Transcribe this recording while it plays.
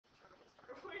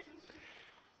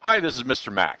Hi, this is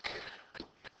Mr. Mac.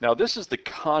 Now this is the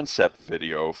concept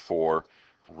video for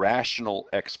rational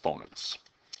exponents.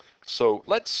 So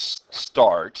let's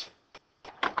start,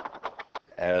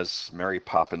 as Mary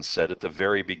Poppins said, at the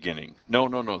very beginning. No,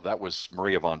 that was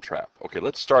Maria von Trapp. Okay,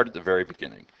 let's start at the very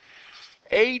beginning.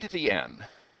 A to the n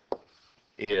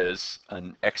is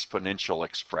an exponential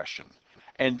expression.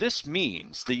 And this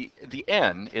means the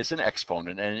n is an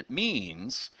exponent, and it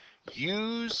means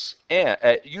use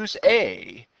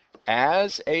a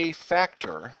as a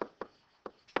factor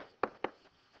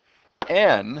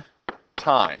n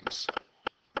times.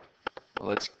 Well,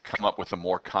 let's come up with a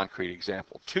more concrete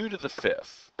example. 2 to the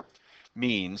 5th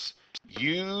means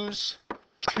use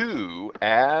 2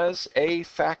 as a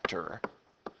factor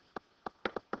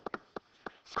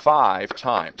 5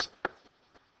 times.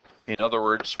 In other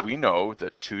words, we know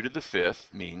that 2 to the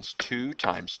 5th means 2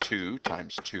 times 2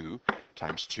 times 2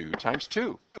 times 2 times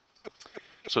 2.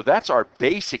 So that's our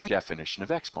basic definition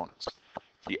of exponents.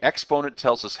 The exponent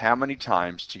tells us how many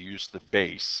times to use the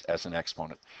base as an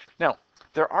exponent. Now,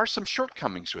 there are some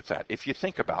shortcomings with that if you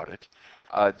think about it.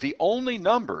 The only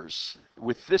numbers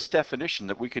with this definition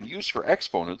that we can use for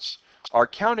exponents are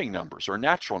counting numbers or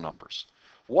natural numbers.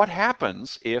 What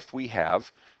happens if we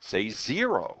have, say,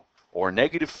 0 or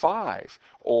 -5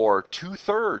 or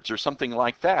 2/3 or something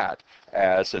like that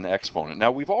as an exponent?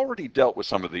 Now, we've already dealt with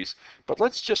some of these, but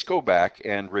let's just go back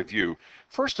and review.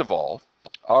 First of all,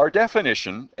 our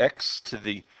definition, x to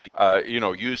the,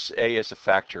 use a as a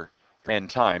factor n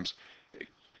times,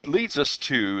 leads us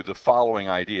to the following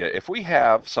idea. If we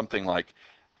have something like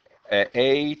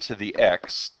a to the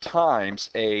x times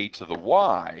a to the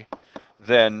y,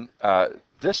 then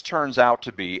this turns out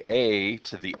to be a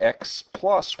to the x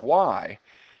plus y.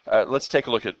 Let's take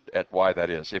a look at why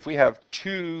that is. If we have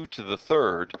 2 to the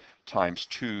 3rd times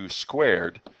 2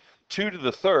 squared, 2 to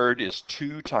the 3rd is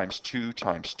 2 times 2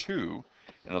 times 2.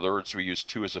 In other words, we use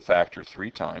 2 as a factor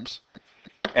 3 times.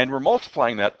 And we're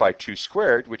multiplying that by 2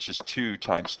 squared, which is 2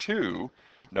 times 2.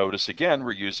 Notice again,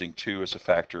 we're using 2 as a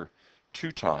factor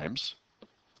 2 times.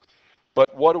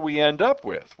 But what do we end up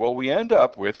with? Well, we end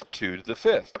up with 2 to the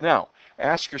 5th. Now,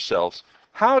 ask yourselves,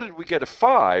 how did we get a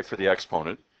 5 for the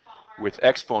exponent with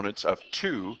exponents of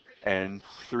 2 and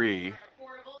 3?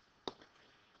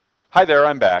 Hi there,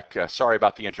 I'm back. Sorry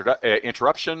about the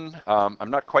interruption. I'm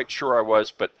not quite sure I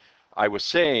was, but I was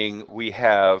saying we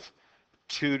have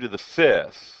 2 to the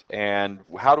 5th. And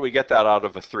how do we get that out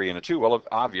of a 3 and a 2? Well,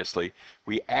 obviously,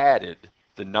 we added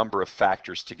the number of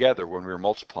factors together when we were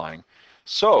multiplying.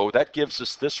 So that gives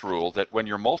us this rule that when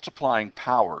you're multiplying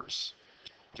powers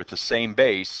with the same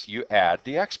base, you add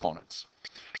the exponents.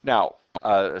 Now,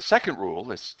 a second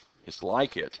rule is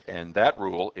like it, and that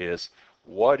rule is,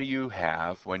 what do you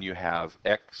have when you have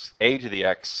a to the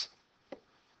x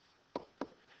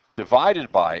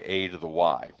divided by a to the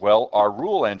y? Well, our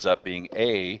rule ends up being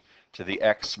a to the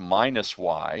x minus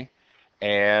y,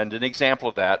 and an example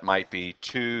of that might be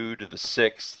 2 to the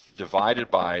 6th divided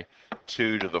by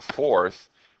 2 to the 4th.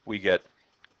 We get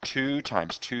 2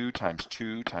 times 2 times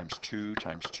 2 times 2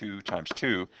 times 2 times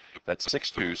 2. That's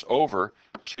 6 2's over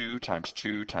 2 times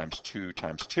 2 times 2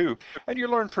 times 2. And you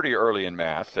learn pretty early in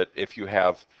math that if you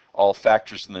have all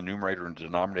factors in the numerator and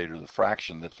denominator of the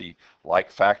fraction, that the like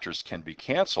factors can be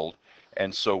canceled.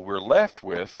 And so we're left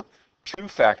with 2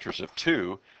 factors of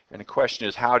 2. And the question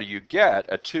is, how do you get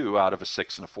a 2 out of a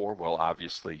 6 and a 4? Well,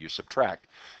 obviously you subtract.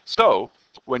 So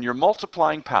when you're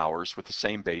multiplying powers with the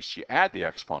same base, you add the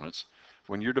exponents.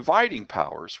 When you're dividing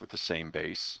powers with the same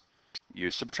base,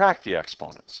 you subtract the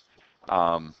exponents.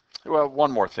 Well,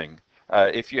 one more thing.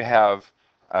 If you have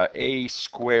a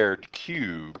squared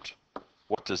cubed,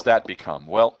 what does that become?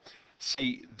 Well,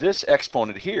 see, this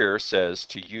exponent here says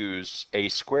to use a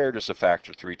squared as a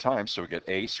factor 3 times, so we get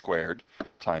a squared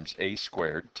times a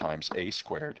squared times a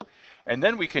squared. And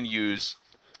then we can use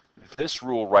this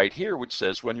rule right here, which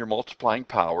says when you're multiplying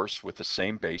powers with the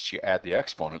same base, you add the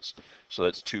exponents. So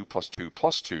that's 2 plus 2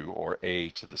 plus 2, or a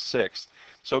to the 6th.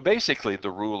 So basically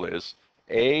the rule is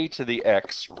a to the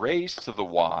x raised to the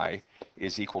y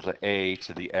is equal to a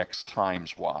to the x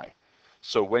times y.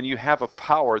 So when you have a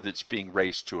power that's being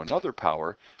raised to another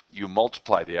power, you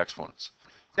multiply the exponents.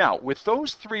 Now, with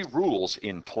those 3 rules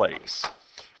in place,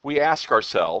 we ask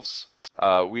ourselves,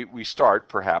 we start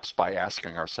perhaps by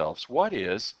asking ourselves, what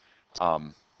is,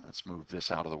 let's move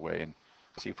this out of the way and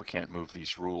see if we can't move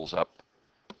these rules up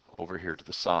over here to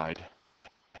the side.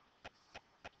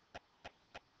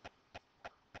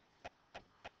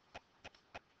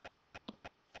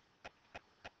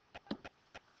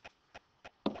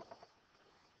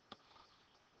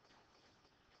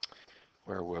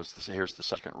 Where was this? Here's the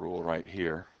second rule right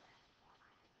here.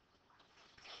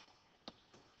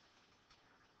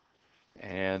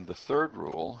 And the third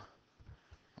rule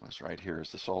was right here.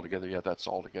 Is this all together? Yeah, that's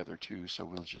all together too. So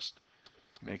we'll just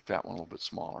make that one a little bit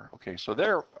smaller. Okay, so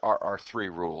there are our three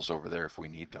rules over there if we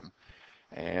need them.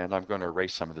 And I'm going to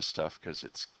erase some of this stuff because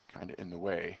it's kind of in the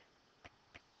way.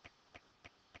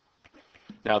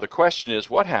 Now the question is,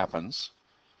 what happens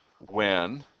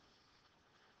when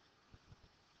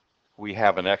we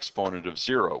have an exponent of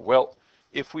 0? Well,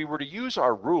 if we were to use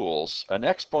our rules, an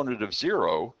exponent of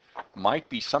 0 might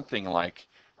be something like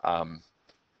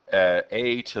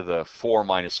a to the 4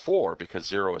 minus 4, because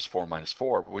 0 is 4 minus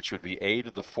 4, which would be a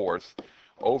to the 4th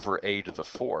over a to the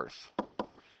 4th,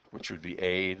 which would be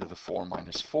a to the 4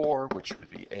 minus 4, which would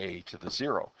be a to the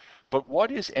 0. But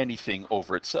what is anything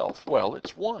over itself? Well,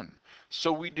 it's 1.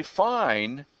 So we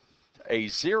define a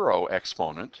 0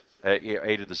 exponent,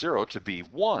 a to the 0, to be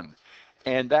 1.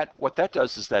 And what that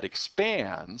does is that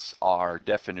expands our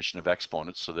definition of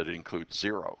exponents so that it includes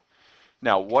 0.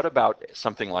 Now, what about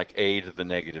something like a to the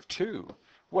negative 2?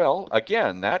 Well,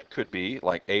 again, that could be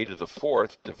like a to the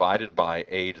 4th divided by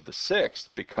a to the 6th,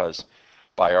 because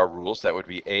by our rules, that would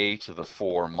be a to the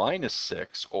 4 minus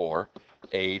 6, or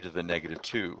a to the negative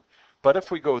 2. But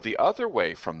if we go the other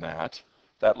way from that,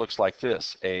 that looks like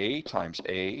this: a times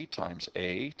a times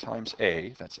a times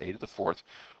a, that's a to the 4th,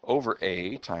 over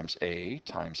a times a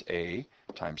times a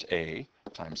times a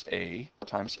times a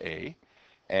times a.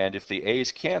 And if the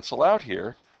a's cancel out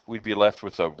here, we'd be left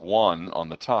with a 1 on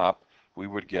the top. We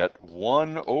would get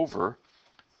 1 over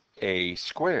a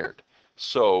squared.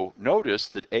 So notice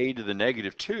that a to the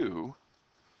negative 2,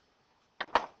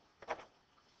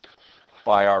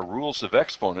 by our rules of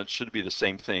exponents, should be the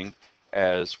same thing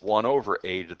as 1 over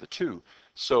a to the 2.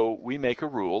 So we make a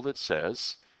rule that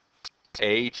says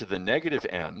a to the negative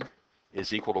n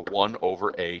is equal to 1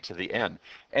 over a to the n.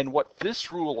 And what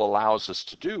this rule allows us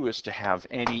to do is to have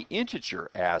any integer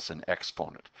as an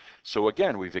exponent. So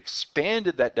again, we've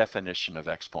expanded that definition of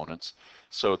exponents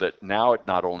so that now it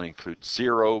not only includes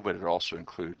 0, but it also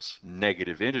includes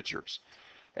negative integers.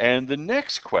 And the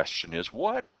next question is,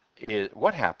 what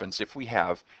happens if we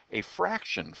have a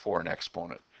fraction for an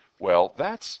exponent? Well,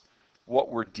 that's what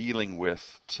we're dealing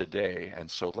with today. And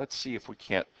so let's see if we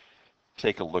can't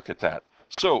take a look at that.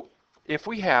 So if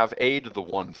we have a to the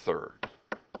 1/3,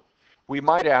 we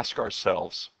might ask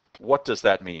ourselves, what does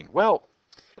that mean? Well,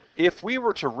 if we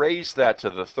were to raise that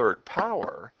to the 3rd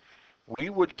power,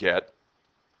 we would get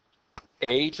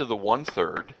a to the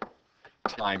 1/3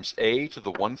 times a to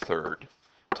the 1/3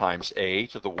 times a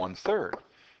to the 1/3,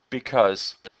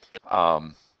 because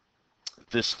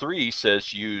this 3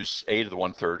 says use a to the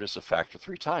 1/3 as a factor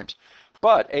 3 times.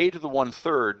 But a to the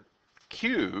 1/3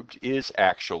 cubed is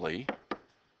actually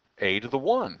a to the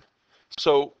 1.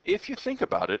 So if you think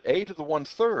about it, a to the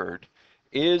 1/3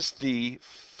 is the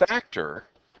factor,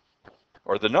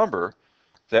 or the number,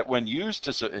 that when used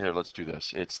as a, here, let's do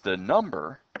this. It's the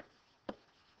number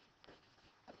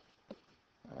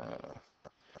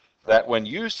that when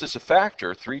used as a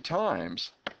factor 3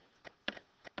 times,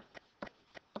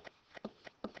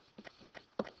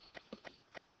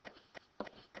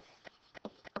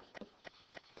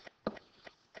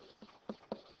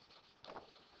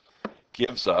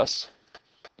 gives us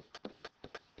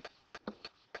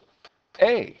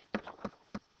a.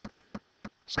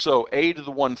 So a to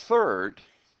the 1/3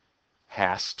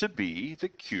 has to be the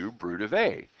cube root of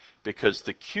a, because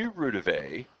the cube root of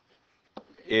a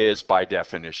is, by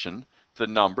definition, the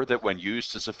number that when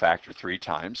used as a factor 3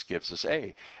 times gives us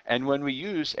a. And when we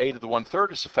use a to the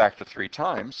 1/3 as a factor 3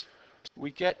 times,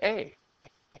 we get a.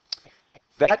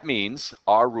 That means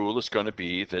our rule is going to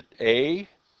be that a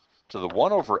to the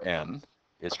 1 over n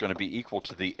is going to be equal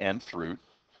to the nth root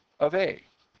of a.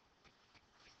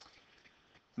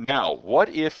 Now, what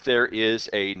if there is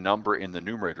a number in the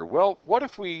numerator? Well, what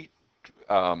if we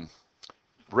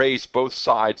raise both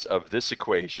sides of this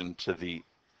equation to the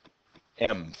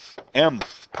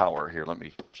mth power? Here, let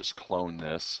me just clone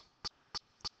this.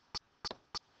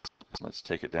 Let's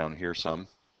take it down here some.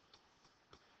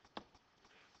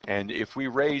 And if we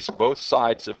raise both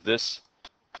sides of this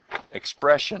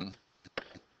expression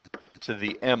to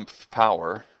the mth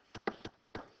power,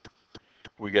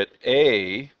 we get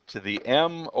a to the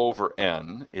m over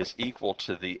n is equal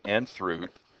to the nth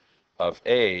root of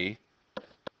a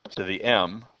to the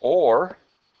m, or,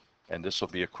 and this will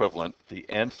be equivalent, the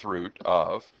nth root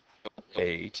of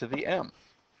a to the m.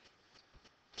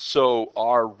 So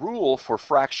our rule for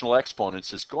fractional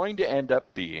exponents is going to end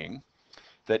up being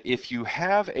that if you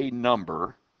have a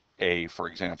number, a, for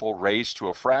example, raised to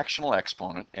a fractional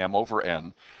exponent, m over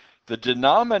n, the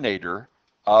denominator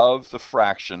of the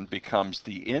fraction becomes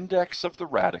the index of the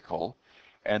radical,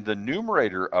 and the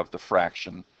numerator of the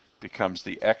fraction becomes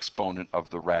the exponent of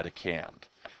the radicand.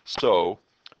 So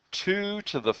 2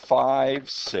 to the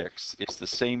 5/6 is the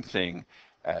same thing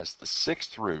as the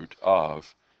 6th root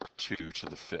of 2 to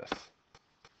the 5th.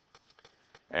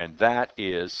 And that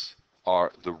is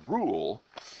the rule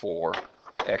for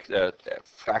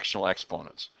fractional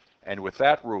exponents. And with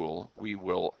that rule, we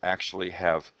will actually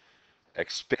have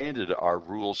expanded our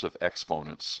rules of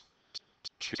exponents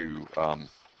to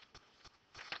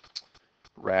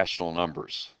rational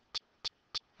numbers.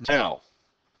 Now,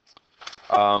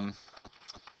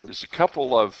 there's a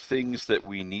couple of things that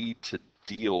we need to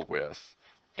deal with,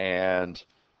 and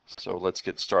so let's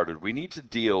get started. We need to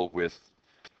deal with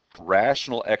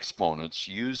rational exponents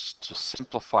used to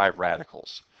simplify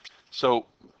radicals. So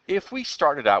if we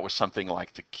started out with something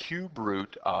like the cube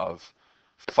root of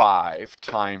 5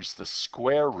 times the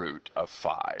square root of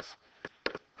 5,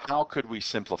 how could we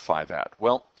simplify that?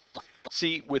 Well,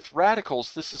 see, with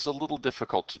radicals, this is a little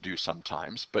difficult to do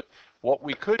sometimes, but what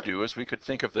we could do is we could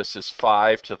think of this as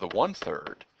 5 to the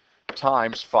 1/3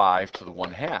 times 5 to the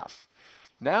 1/2.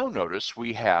 Now notice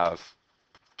we have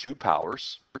 2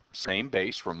 powers, same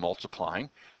base, we're multiplying,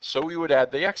 so we would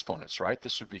add the exponents, right?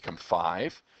 This would become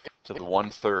 5 to the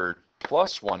 1/3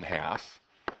 plus 1/2,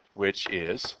 which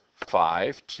is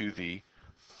 5 to the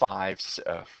 5,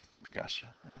 gosh,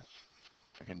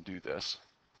 I can do this.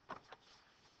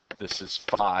 This is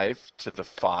 5 to the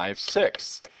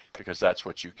 5/6, because that's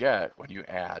what you get when you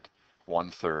add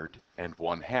 1/3 and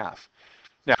 1/2.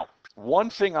 Now, one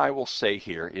thing I will say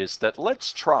here is that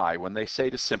let's try, when they say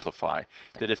to simplify,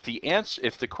 that if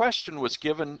the question was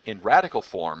given in radical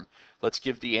form, let's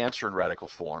give the answer in radical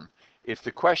form. If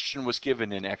the question was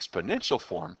given in exponential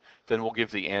form, then we'll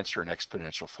give the answer in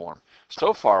exponential form.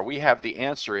 So far, we have the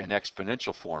answer in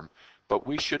exponential form, but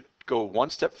we should go one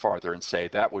step farther and say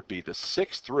that would be the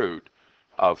 6th root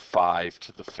of 5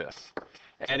 to the 5th.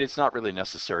 And it's not really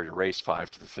necessary to raise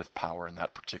 5 to the 5th power in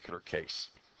that particular case.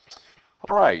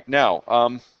 All right, now,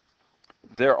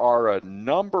 there are a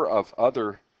number of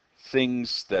other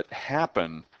things that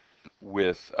happen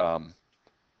with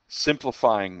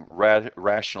simplifying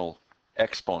rational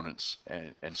exponents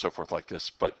and so forth like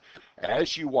this. But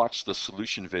as you watch the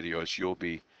solution videos, you'll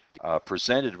be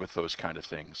presented with those kind of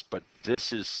things. But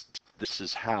this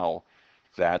is how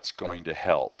that's going to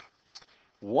help.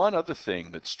 One other thing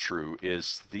that's true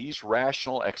is these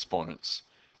rational exponents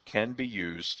can be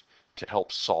used to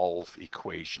help solve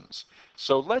equations.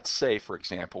 So let's say, for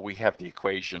example, we have the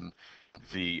equation,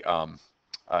 the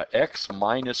x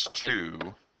minus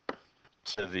 2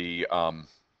 to the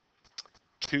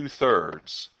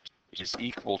 2/3 is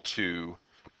equal to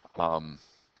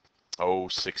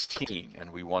 16,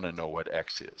 and we want to know what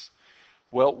x is.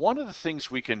 Well, one of the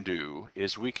things we can do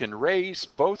is we can raise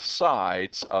both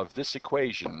sides of this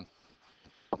equation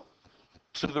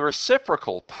to the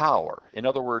reciprocal power. In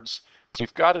other words,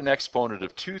 we've got an exponent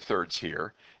of 2/3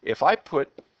 here. If I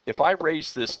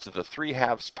raise this to the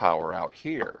 3/2 power out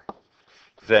here,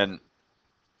 then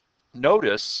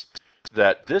notice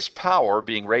that this power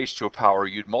being raised to a power,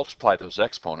 you'd multiply those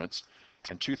exponents,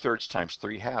 and 2/3 times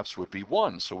 3/2 would be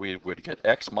 1. So we would get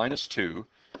x minus 2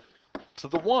 to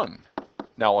the 1.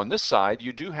 Now on this side,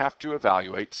 you do have to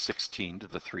evaluate 16 to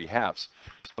the 3/2.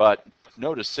 But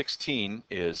notice 16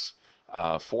 is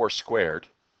 4 squared,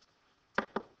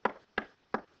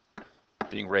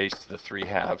 being raised to the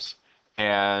 3/2,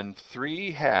 and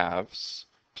 3/2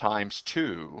 times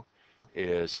 2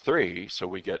 is 3, so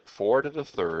we get 4 to the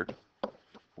 3rd,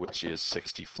 which is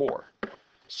 64.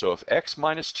 So if x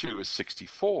minus 2 is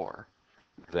 64,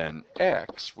 then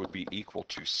x would be equal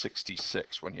to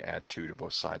 66 when you add 2 to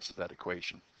both sides of that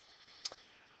equation.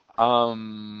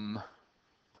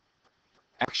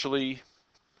 Actually,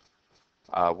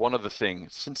 one other thing,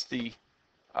 since the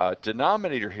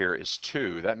denominator here is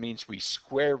 2, that means we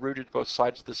square rooted both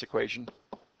sides of this equation.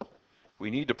 We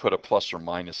need to put a plus or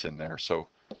minus in there, so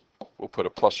we'll put a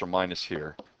plus or minus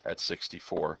here at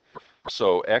 64.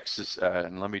 So x is,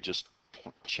 and let me just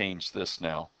change this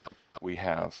now. We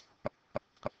have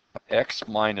x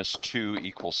minus 2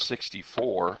 equals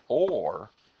 64,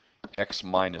 or x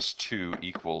minus 2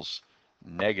 equals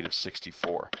negative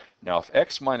 64. Now if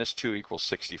x minus 2 equals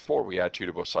 64, we add 2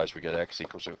 to both sides, we get x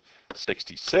equals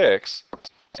 66.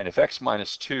 And if x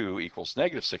minus 2 equals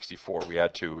negative 64, we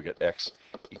add 2, we get x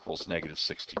equals negative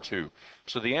 62.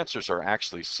 So the answers are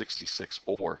actually 66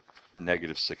 or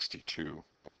negative 62.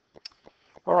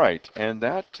 All right, and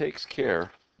that takes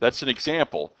care, that's an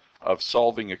example of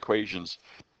solving equations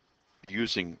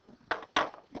using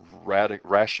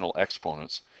rational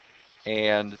exponents.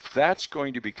 And that's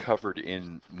going to be covered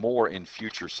more in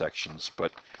future sections,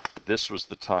 but this was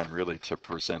the time really to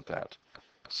present that.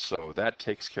 So that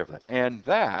takes care of that. And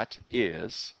that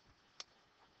is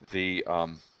the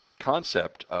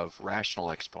concept of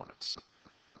rational exponents.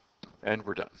 And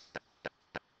we're done.